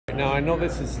Now I know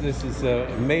this is a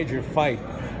major fight.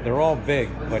 They're all big,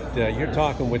 but you're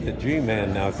talking with the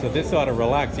G-man now, so this ought to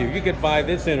relax you. If you get by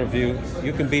this interview,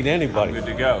 you can beat anybody. I'm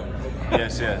good to go.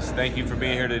 Yes, yes. Thank you for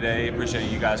being here today. Appreciate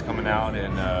you guys coming out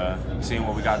and seeing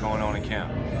what we got going on in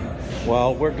camp.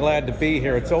 Well, we're glad to be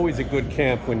here. It's always a good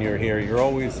camp when you're here. You're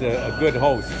always a good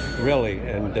host, really,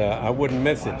 and I wouldn't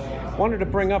miss it. Wanted to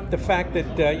bring up the fact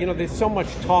that, you know, there's so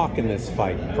much talk in this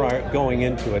fight going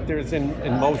into it. There's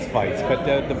in most fights, but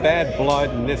the bad blood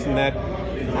and this and that,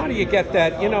 how do you get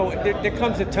that? You know, there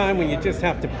comes a time when you just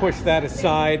have to push that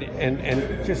aside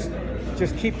and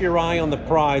just keep your eye on the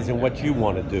prize and what you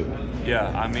want to do. Yeah,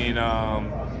 I mean,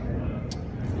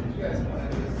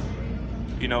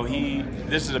 you know,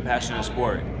 this is a passionate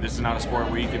sport. This is not a sport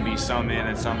where you can be some in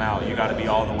and some out. You got to be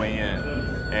all the way in.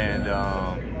 And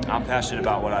I'm passionate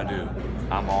about what I do.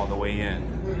 I'm all the way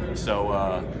in.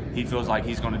 So he feels like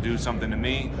he's going to do something to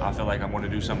me. I feel like I'm going to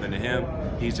do something to him.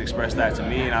 He's expressed that to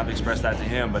me, and I've expressed that to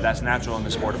him, but that's natural in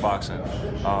the sport of boxing.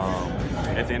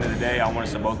 At the end of the day, I want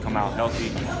us to both come out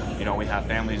healthy. You know, we have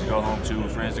families to go home to,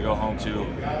 friends to go home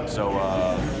to. So,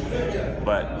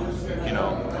 but, you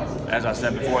know, as I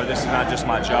said before, this is not just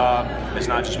my job, it's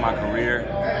not just my career,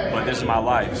 but this is my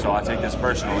life. So I take this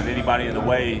personal, and anybody in the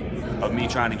way of me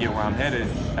trying to get where I'm headed,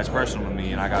 that's personal to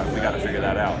me, and we got to figure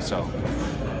that out. So.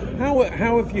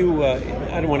 How have you, I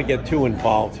don't want to get too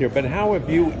involved here, but how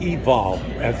have you evolved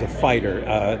as a fighter?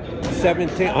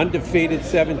 17, undefeated,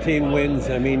 17 wins.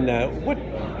 I mean,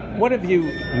 what have you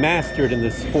mastered in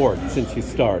the sport since you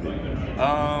started?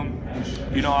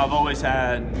 You know, I've always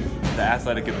had the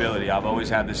athletic ability. I've always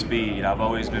had the speed. I've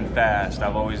always been fast.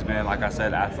 I've always been, like I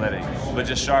said, athletic. But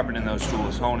just sharpening those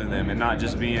tools, honing them, and not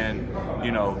just being,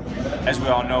 you know, as we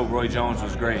all know, Roy Jones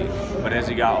was great. But as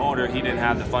he got older, he didn't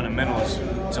have the fundamentals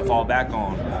to fall back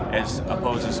on, as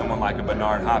opposed to someone like a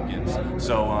Bernard Hopkins.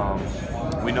 So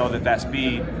we know that that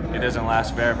speed, it doesn't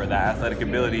last forever. That athletic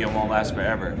ability, it won't last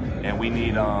forever. And we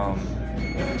need,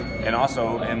 and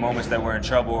also in moments that we're in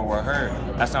trouble or we're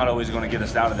hurt, that's not always going to get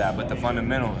us out of that. But the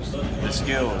fundamentals, the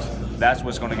skills, that's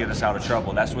what's going to get us out of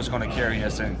trouble. That's what's going to carry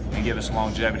us and give us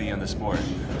longevity in the sport.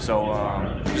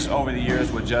 So just over the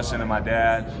years with Justin and my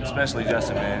dad, especially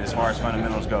Justin, man, as far as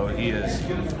fundamentals go, he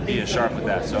is sharp with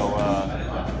that. So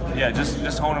yeah,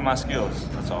 just honing my skills.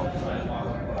 That's all.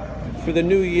 For the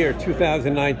new year,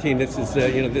 2019, this is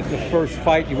you know, this is the first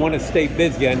fight. You want to stay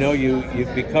busy. I know you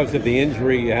because of the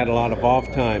injury, you had a lot of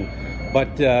off time. But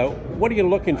what are you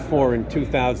looking for in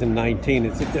 2019?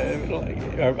 Is it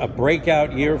a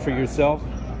breakout year for yourself?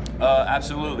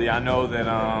 Absolutely. I know that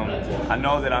I'm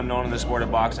known in the sport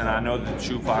of boxing. I know that the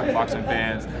true boxing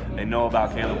fans, they know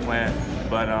about Caleb Plant.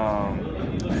 But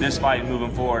this fight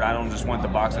moving forward, I don't just want the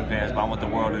boxing fans, but I want the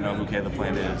world to know who Caleb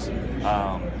Plant is.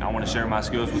 I want to share my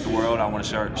skills with the world. I want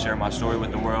to share my story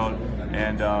with the world.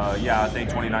 And yeah, I think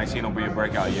 2019 will be a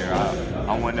breakout year.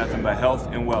 I want nothing but health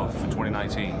and wealth for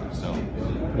 2019. So.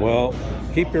 Well,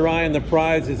 keep your eye on the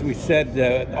prize, as we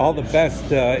said. All the best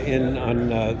on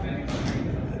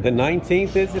the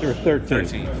 19th, is it, or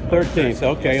 13th? 13th.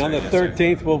 Okay, yes, on the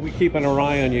 13th, we'll be keeping our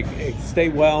eye on you. Stay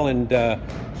well, and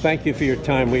thank you for your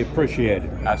time. We appreciate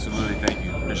it. Absolutely, thank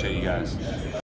you. Appreciate you guys.